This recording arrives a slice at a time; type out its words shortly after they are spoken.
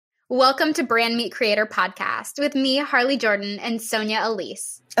Welcome to Brand Meet Creator Podcast with me, Harley Jordan, and Sonia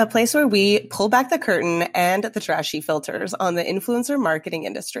Elise. A place where we pull back the curtain and the trashy filters on the influencer marketing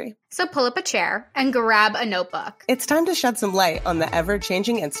industry. So pull up a chair and grab a notebook. It's time to shed some light on the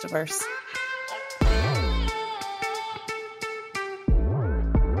ever-changing Instaverse.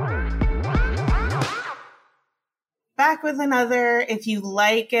 Back with another, if you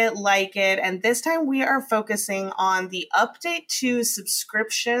like it, and this time we are focusing on the update to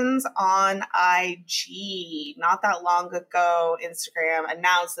subscriptions on IG. Not that long ago, Instagram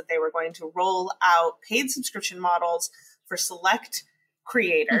announced that they were going to roll out paid subscription models for select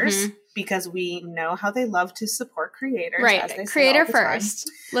creators because we know how they love to support creators. Right, as they creator first.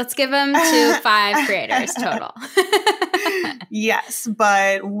 Let's give them to 5 creators total. Yes,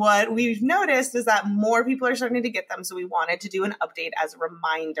 but what we've noticed is that more people are starting to get them, so we wanted to do an update as a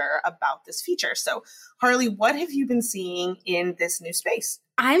reminder about this feature. So, Harley, what have you been seeing in this new space?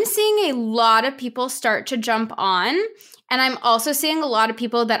 I'm seeing a lot of people start to jump on, and I'm also seeing a lot of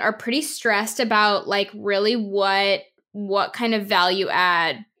people that are pretty stressed about, like, really what kind of value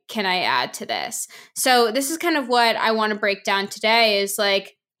add can I add to this? So this is kind of what I want to break down today is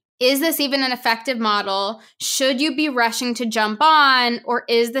like, is this even an effective model? Should you be rushing to jump on? Or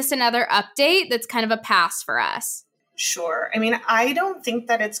is this another update that's kind of a pass for us? Sure. I mean, I don't think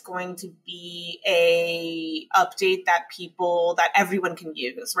that it's going to be a update that everyone can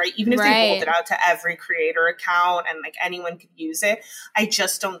use, right? Even if they rolled it out to every creator account and like anyone could use it, I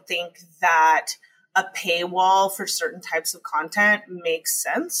just don't think that a paywall for certain types of content makes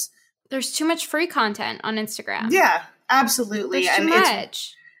sense. There's too much free content on Instagram. Yeah, absolutely. There's too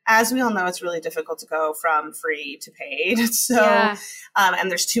much. As we all know, it's really difficult to go from free to paid. So,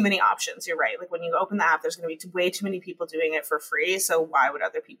 and there's too many options. You're right. Like when you open the app, there's going to be way too many people doing it for free. So why would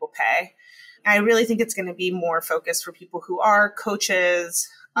other people pay? I really think it's going to be more focused for people who are coaches.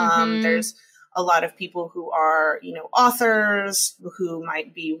 There's a lot of people who are, authors who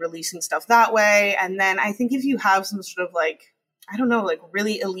might be releasing stuff that way. And then I think if you have some sort of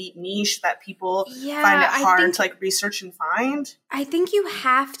really elite niche that people find it hard to research and find. I think you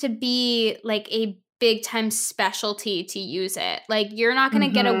have to be like a big time specialty to use it. Like you're not going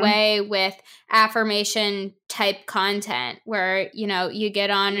to get away with affirmation type content where, you get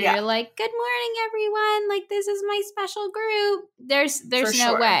on and you're like, good morning, everyone. Like this is my special group. There's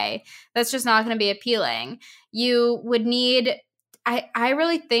no way. That's just not going to be appealing. You would need, I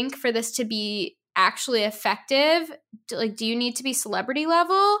really think for this to be actually effective, do you need to be celebrity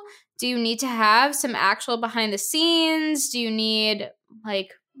level? Do you need to have some actual behind the scenes? Do you need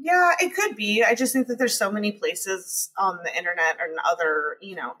Yeah, it could be. I just think that there's so many places on the internet and other,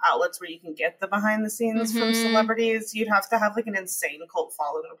 outlets where you can get the behind the scenes from celebrities. You'd have to have an insane cult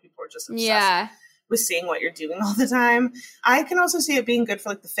following where people are just obsessed with seeing what you're doing all the time. I can also see it being good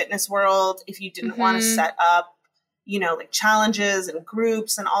for the fitness world if you didn't want to set up, challenges and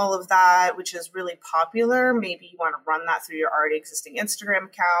groups and all of that, which is really popular. Maybe you want to run that through your already existing Instagram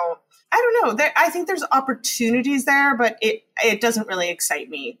account. I don't know. I think there's opportunities there, but it doesn't really excite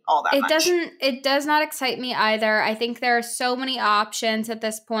me all that much. It does not excite me either. I think there are so many options at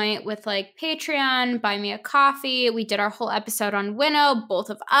this point with Patreon, Buy Me a Coffee. We did our whole episode on Winnow. Both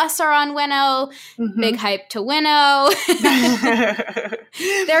of us are on Winnow. Big hype to Winnow.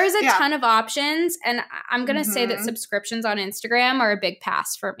 There is a ton of options, and I'm going to say that subscriptions on Instagram are a big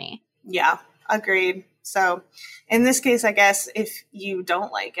pass for me. Yeah, agreed. So in this case, I guess if you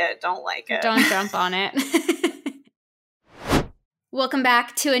don't like it, don't like it. Don't jump on it. Welcome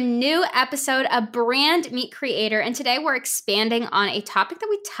back to a new episode of Brand Meet Creator. And today we're expanding on a topic that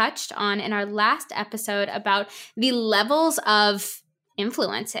we touched on in our last episode about the levels of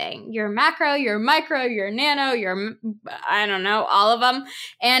influencing your macro, your micro, your nano, all of them.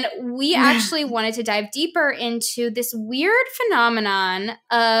 And we actually wanted to dive deeper into this weird phenomenon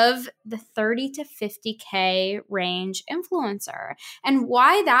of the 30 to 50K range influencer and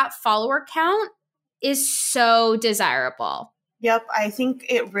why that follower count is so desirable. Yep. I think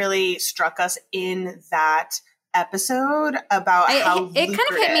it really struck us in that episode about how it kind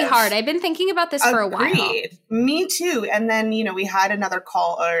of hit me hard. I've been thinking about this for a while. Me too. And then, we had another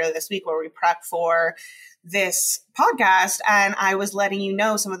call earlier this week where we prepped for this podcast, and I was letting you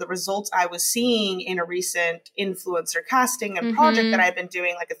know some of the results I was seeing in a recent influencer casting and project that I've been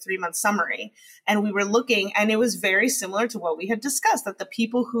doing, a 3-month summary. And we were looking, and it was very similar to what we had discussed, that the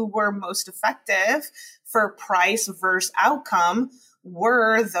people who were most effective for price versus outcome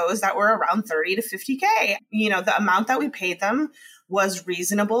were those that were around 30 to 50K. The amount that we paid them was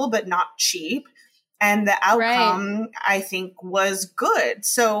reasonable, but not cheap. And the outcome, I think, was good.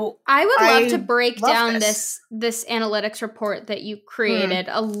 So I would love to break down this analytics report that you created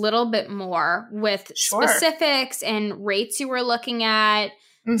a little bit more with specifics and rates you were looking at.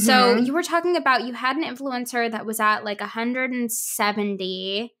 Mm-hmm. So you were talking about you had an influencer that was at like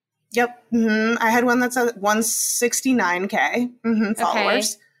 170. Yep. Mm-hmm. I had one that's at 169K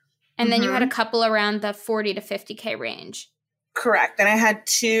followers. And then you had a couple around the 40 to 50K range. Correct. And I had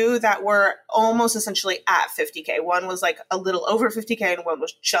two that were almost essentially at 50K. One was like a little over 50K and one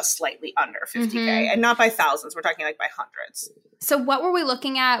was just slightly under 50K. And not by thousands. We're talking like by hundreds. So what were we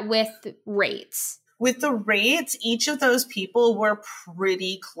looking at with rates? With the rates, each of those people were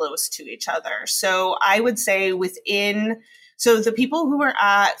pretty close to each other. So I would say so the people who were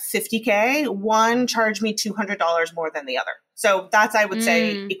at 50K, one charged me $200 more than the other. So that's, I would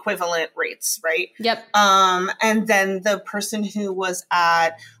say, equivalent rates, right? Yep. And then the person who was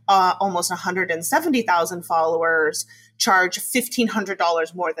at almost 170,000 followers charged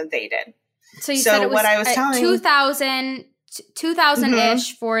 $1,500 more than they did. So you said it was what I was telling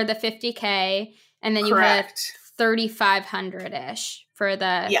 2,000-ish for the 50K, and then you had 3,500-ish for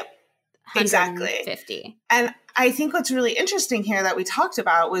the 150. And I think what's really interesting here that we talked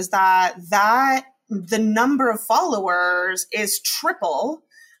about was that the number of followers is triple,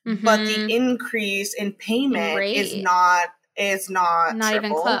 but the increase in payment is not triple,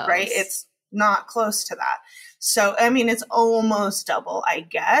 even close. Right? It's not close to that. So, I mean, it's almost double, I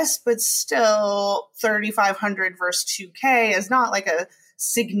guess, but still 3,500 versus 2K is not like a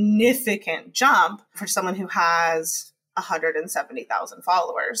significant jump for someone who has 170,000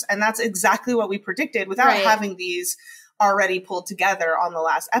 followers. And that's exactly what we predicted without having these already pulled together on the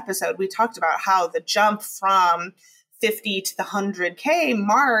last episode. We talked about how the jump from 50 to the 100K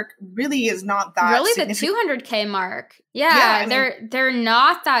mark really is not that really the 200K mark. Yeah, they're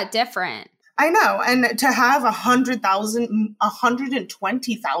not that different. I know. And to have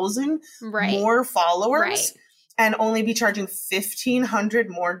 120,000 more followers and only be charging $1,500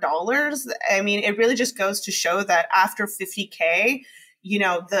 more dollars. I mean, it really just goes to show that after 50K, you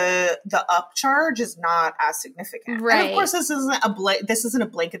know, the upcharge is not as significant. Right. And of course, this isn't a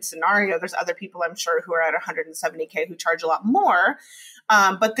blanket scenario. There's other people, I'm sure, who are at 170K who charge a lot more.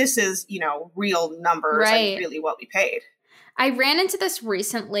 But this is, you know, real numbers and really what we paid. I ran into this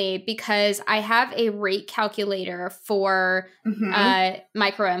recently because I have a rate calculator for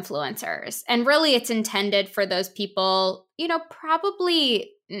micro influencers. And really it's intended for those people, you know,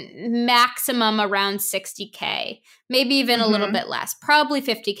 probably maximum around 60K, maybe even a little bit less, probably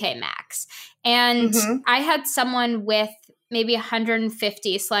 50K max. And I had someone with maybe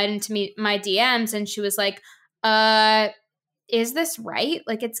 150 slide into my DMs and she was like, is this right?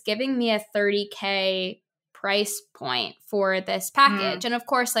 Like it's giving me a 30K price point for this package. And of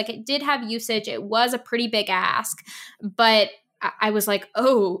course, like it did have usage. It was a pretty big ask, but I was like,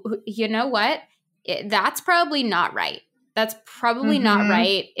 oh, you know what? That's probably not right. That's probably not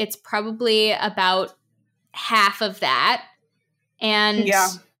right. It's probably about half of that. And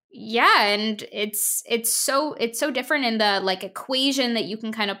and it's so different in the like equation that you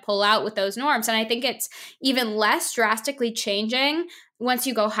can kind of pull out with those norms. And I think it's even less drastically changing once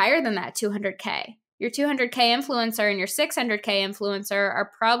you go higher than that 200K. Your 200K influencer and your 600K influencer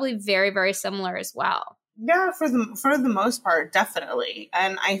are probably very, very similar as well. Yeah, for the most part, definitely.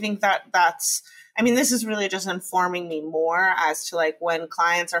 And I think that's, I mean, this is really just informing me more as to like when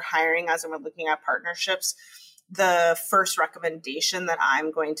clients are hiring us and we're looking at partnerships, the first recommendation that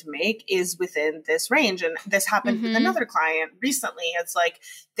I'm going to make is within this range. And this happened with another client recently. It's like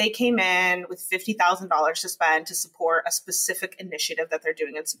they came in with $50,000 to spend to support a specific initiative that they're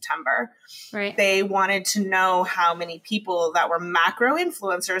doing in September. Right. They wanted to know how many people that were macro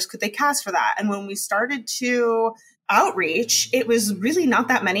influencers could they cast for that. And when we started to outreach, it was really not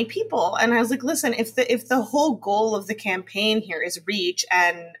that many people. And I was like, listen, if the whole goal of the campaign here is reach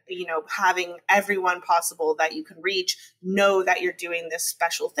and, you know, having everyone possible that you can reach know that you're doing this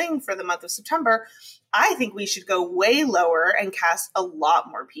special thing for the month of September, I think we should go way lower and cast a lot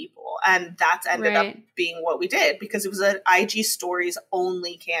more people. And that's ended up being what we did because it was an IG stories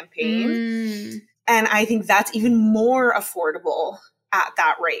only campaign. And I think that's even more affordable at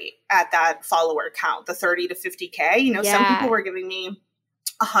that rate, at that follower count, the 30 to 50K. You know, some people were giving me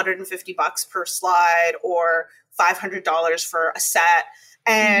 $150 per slide or $500 for a set.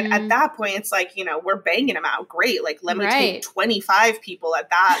 And at that point, it's like, you know, we're banging them out. Great. Like, let me take 25 people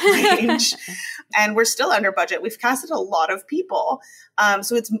at that range. And we're still under budget. We've casted a lot of people.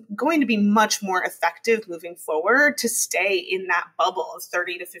 So it's going to be much more effective moving forward to stay in that bubble of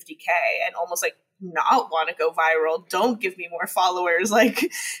 30 to 50K and almost like not want to go viral. Don't give me more followers.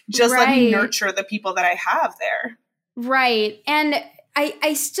 Like, just let me nurture the people that I have there. Right. And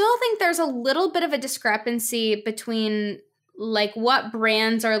I still think there's a little bit of a discrepancy between like what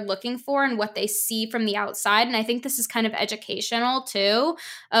brands are looking for and what they see from the outside. And I think this is kind of educational too,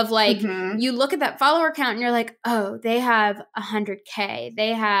 of like, you look at that follower count and you're like, oh, they have 100K.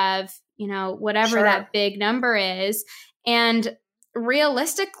 They have, you know, whatever that big number is. And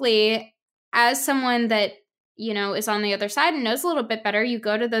realistically, as someone that, you know, is on the other side and knows a little bit better, you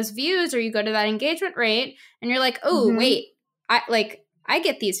go to those views or you go to that engagement rate and you're like, oh, wait, I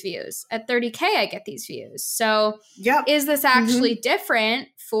get these views at 30K. I get these views. So is this actually different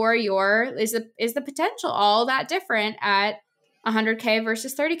for is the potential all that different at 100K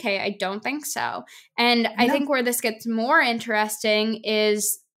versus 30K? I don't think so. And I think where this gets more interesting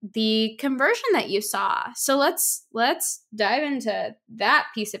is the conversion that you saw. So let's dive into that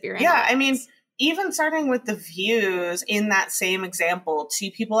piece of your analytics. Yeah, I mean, even starting with the views in that same example,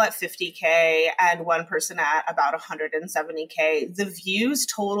 2 people at 50K and 1 person at about 170K, the views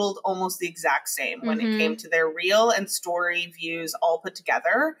totaled almost the exact same when it came to their reel and story views all put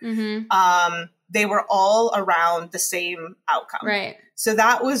together. They were all around the same outcome. Right. So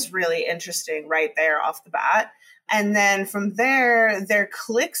that was really interesting right there off the bat. And then from there, their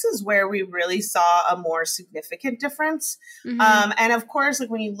clicks is where we really saw a more significant difference. And of course, like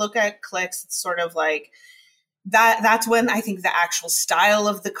when you look at clicks, it's sort of like that's when I think the actual style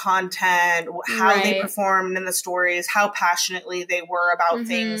of the content, how they performed in the stories, how passionately they were about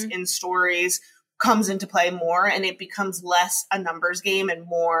things in stories comes into play more, and it becomes less a numbers game and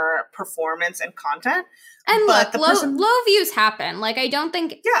more performance and content. And but look, low views happen. Like, I don't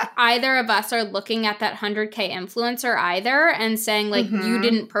think either of us are looking at that 100K influencer either and saying, like, you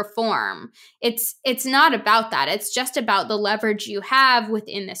didn't perform. It's not about that. It's just about the leverage you have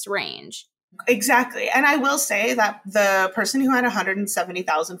within this range. Exactly. And I will say that the person who had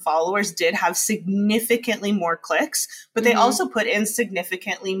 170,000 followers did have significantly more clicks, but they also put in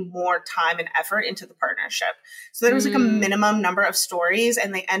significantly more time and effort into the partnership. So there was like a minimum number of stories,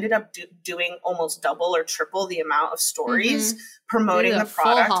 and they ended up doing almost double or triple the amount of stories promoting the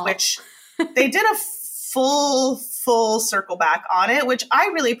product, which they did a full circle back on it, which I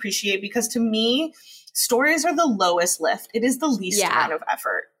really appreciate, because to me, stories are the lowest lift. It is the least amount of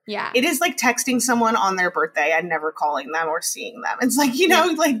effort. Yeah. It is like texting someone on their birthday and never calling them or seeing them. It's like, you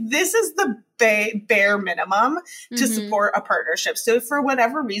know, like this is the bare minimum to support a partnership. So if for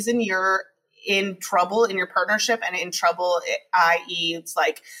whatever reason you're in trouble in your partnership and in trouble, i.e. it's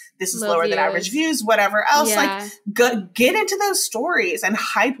like, this is lower than average views, whatever else, like get into those stories and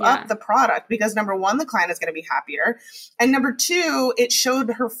hype up the product, because number one, the client is going to be happier. And number two, it showed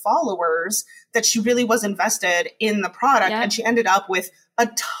her followers that she really was invested in the product, and she ended up with a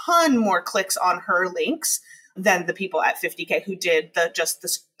ton more clicks on her links than the people at 50K who did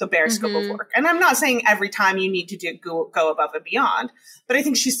the bare scope of work. And I'm not saying every time you need to go above and beyond, but I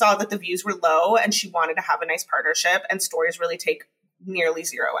think she saw that the views were low and she wanted to have a nice partnership, and stories really take nearly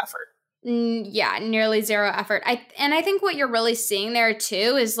zero effort. Yeah, nearly zero effort. I think what you're really seeing there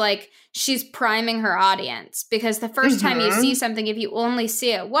too is like she's priming her audience, because the first time you see something, if you only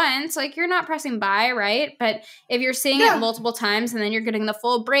see it once, like you're not pressing buy, right? But if you're seeing it multiple times and then you're getting the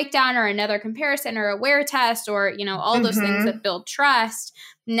full breakdown or another comparison or a wear test or, you know, all those things that build trust,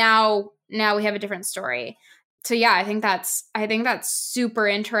 now we have a different story. So yeah, I think that's super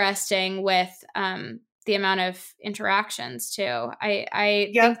interesting with the amount of interactions too. I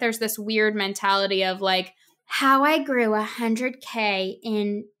think there's this weird mentality of like, how I grew 100K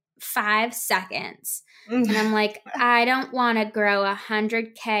in 5 seconds. And I'm like, I don't want to grow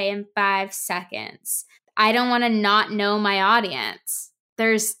 100K in 5 seconds. I don't want to not know my audience.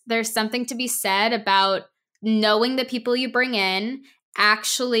 There's something to be said about knowing the people you bring in,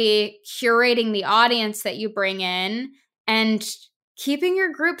 actually curating the audience that you bring in, and keeping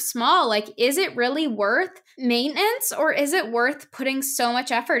your group small. Like, is it really worth maintenance, or is it worth putting so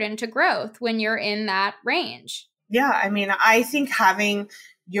much effort into growth when you're in that range? Yeah, I mean, I think having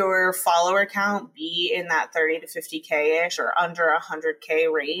your follower count be in that 30 to 50K-ish or under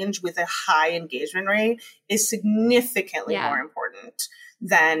 100K range with a high engagement rate is significantly more important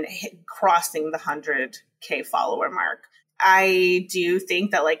than crossing the 100K follower mark. I do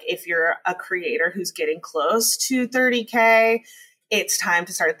think that, like, if you're a creator who's getting close to 30K, it's time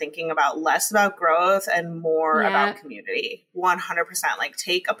to start thinking about less about growth and more about community. 100%. Like,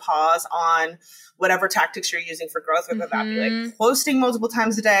 take a pause on whatever tactics you're using for growth, whether that be like posting multiple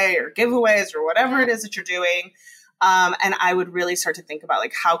times a day or giveaways or whatever it is that you're doing. And I would really start to think about,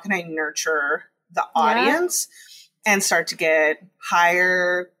 like, how can I nurture the audience and start to get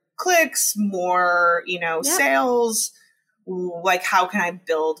higher clicks, more, sales. Like, how can I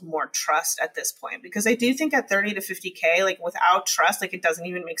build more trust at this point? Because I do think at 30 to 50K, like, without trust, like, it doesn't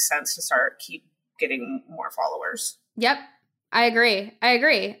even make sense to keep getting more followers. Yep. I agree.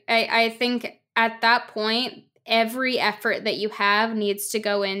 I think at that point, every effort that you have needs to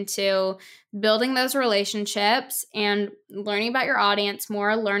go into building those relationships and learning about your audience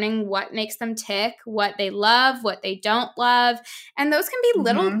more, learning what makes them tick, what they love, what they don't love. And those can be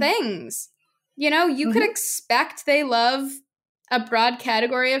little things. You could expect they love a broad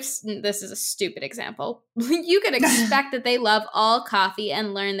category of, this is a stupid example. You could expect that they love all coffee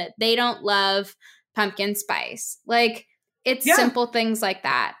and learn that they don't love pumpkin spice. Like, it's simple things like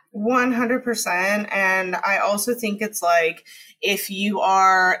that. 100%. And I also think it's like, if you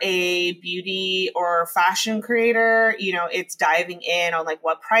are a beauty or fashion creator, it's diving in on, like,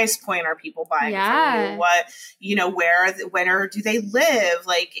 what price point are people buying from you? What, where do they live?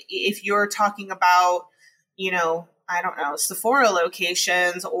 Like, if you're talking about, I don't know, Sephora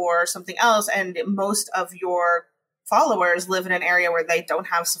locations or something else, and most of your followers live in an area where they don't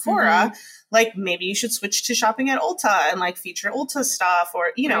have Sephora, like, maybe you should switch to shopping at Ulta and, like, feature Ulta stuff,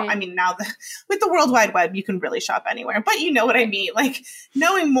 or, I mean, now with the World Wide Web, you can really shop anywhere, but you know what I mean? Like,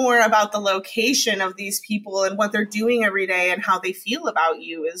 knowing more about the location of these people and what they're doing every day and how they feel about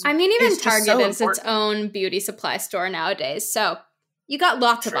you is, even Target is its own beauty supply store nowadays. So you got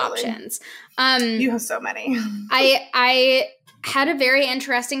lots of options. You have so many. I had a very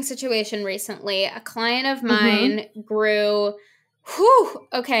interesting situation recently. A client of mine grew,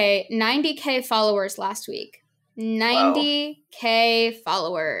 90K followers last week. 90K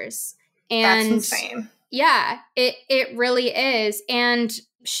followers. And that's insane. Yeah, it really is. And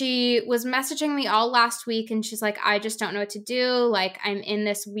she was messaging me all last week, and she's like, I just don't know what to do. Like, I'm in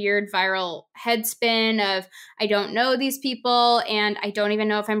this weird viral headspin of, I don't know these people, and I don't even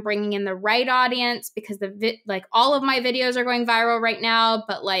know if I'm bringing in the right audience, because all of my videos are going viral right now,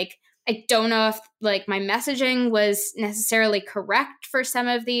 but, like, I don't know if, like, my messaging was necessarily correct for some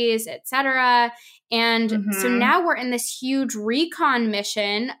of these, etc. And so now we're in this huge recon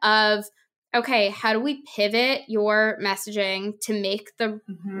mission of, okay, how do we pivot your messaging to make the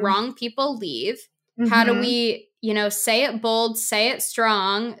wrong people leave? How do we, say it bold, say it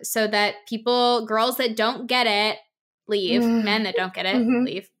strong, so that girls that don't get it, leave. Men that don't get it,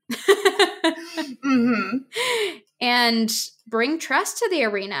 leave. And bring trust to the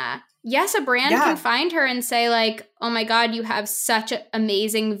arena. Yes, a brand can find her and say, like, oh my God, you have such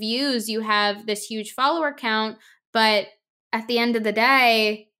amazing views. You have this huge follower count. But at the end of the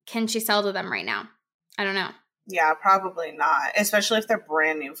day, can she sell to them right now? I don't know. Yeah, probably not. Especially if they're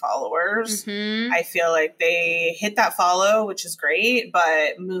brand new followers. I feel like they hit that follow, which is great.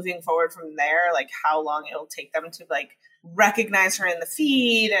 But moving forward from there, like, how long it'll take them to, like, recognize her in the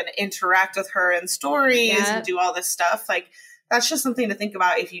feed and interact with her in stories and do all this stuff. Like, that's just something to think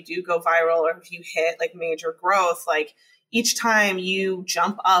about if you do go viral or if you hit, like, major growth. Like, each time you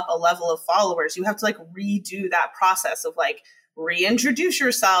jump up a level of followers, you have to, like, redo that process of, like, reintroduce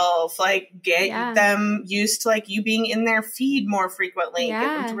yourself, like, get them used to, like, you being in their feed more frequently, get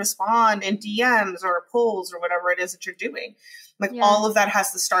them to respond in DMs or polls or whatever it is that you're doing. Like, all of that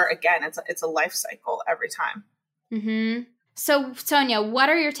has to start again. It's a life cycle every time. So, Sonia, what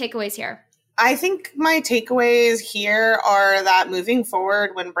are your takeaways here? I think my takeaways here are that moving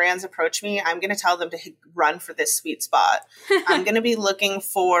forward, when brands approach me, I'm going to tell them to run for this sweet spot. I'm going to be looking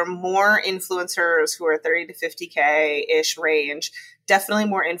for more influencers who are 30 to 50K-ish range. Definitely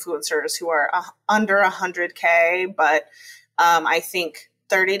more influencers who are under 100K, but I think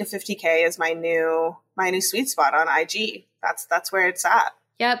 30 to 50K is my new sweet spot on IG. That's where it's at.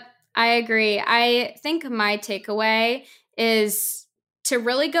 Yep, I agree. I think my takeaway is to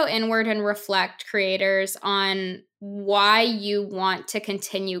really go inward and reflect, creators, on why you want to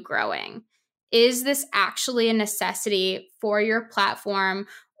continue growing. Is this actually a necessity for your platform,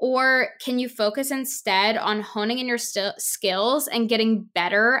 or can you focus instead on honing in your skills and getting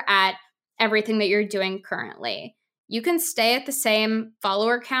better at everything that you're doing currently? You can stay at the same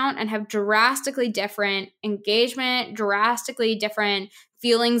follower count and have drastically different engagement, drastically different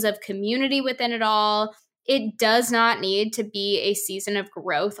feelings of community within it all. It does not need to be a season of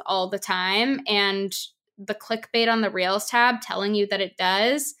growth all the time. And the clickbait on the Reels tab telling you that it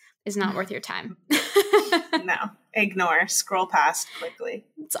does, is not worth your time. No, ignore, scroll past quickly.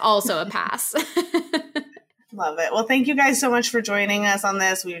 It's also a pass. Love it. Well, thank you guys so much for joining us on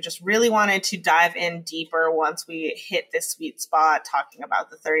this. We just really wanted to dive in deeper once we hit this sweet spot, talking about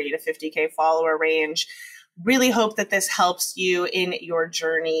the 30 to 50K follower range. Really hope that this helps you in your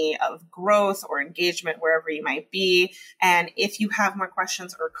journey of growth or engagement, wherever you might be. And if you have more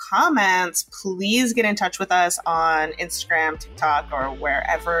questions or comments, please get in touch with us on Instagram, TikTok, or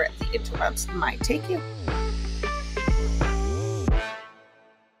wherever the interwebs might take you.